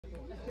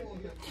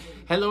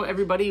Hello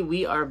everybody,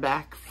 we are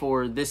back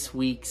for this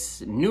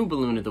week's new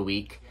balloon of the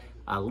week.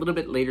 A little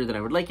bit later than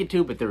I would like it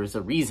to, but there is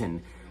a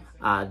reason.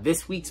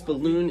 This week's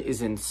balloon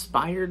is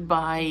inspired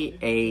by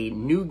a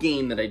new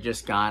game that I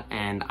just got,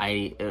 and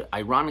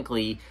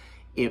ironically,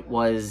 it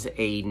was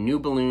a new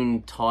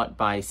balloon taught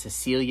by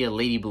Cecilia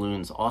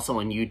Ladyballoons, also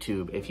on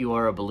YouTube. If you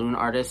are a balloon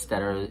artist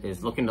that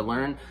is looking to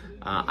learn,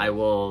 I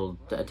will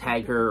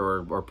tag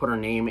her or put her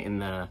name in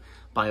the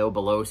bio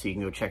below so you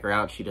can go check her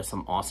out. She does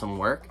some awesome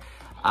work.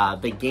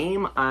 The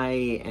game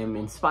I am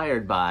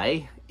inspired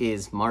by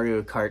is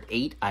Mario Kart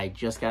 8. I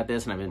just got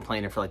this and I've been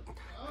playing it for like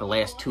the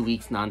last 2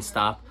 weeks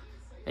nonstop.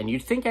 And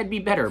you'd think I'd be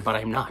better, but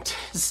I'm not.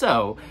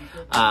 So,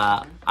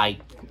 I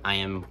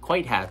am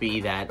quite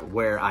happy that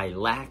where I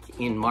lack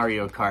in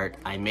Mario Kart,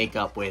 I make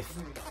up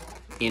with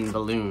in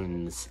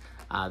balloons.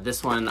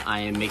 This one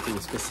I am making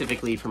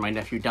specifically for my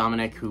nephew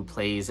Dominic, who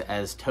plays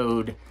as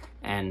Toad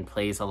and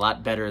plays a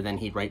lot better than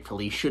he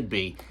rightfully should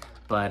be.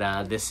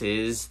 But this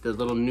is the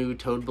little new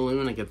Toad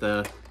balloon. I get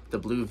the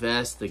blue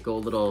vest, the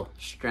gold little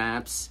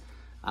straps.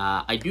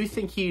 I do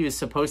think he is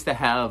supposed to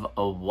have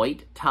a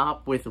white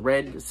top with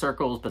red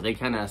circles, but they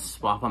kind of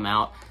swap them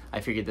out.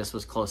 I figured this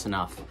was close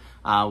enough.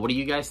 What do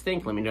you guys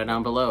think? Let me know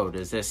down below.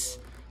 Does this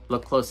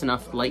look close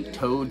enough like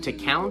Toad to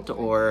count,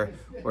 or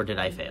did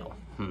I fail?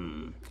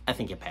 I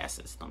think it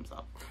passes. Thumbs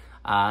up.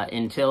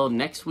 Until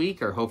next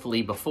week, or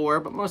hopefully before,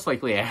 but most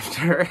likely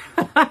after,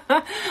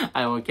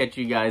 I will catch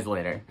you guys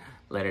later.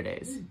 Later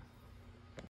days.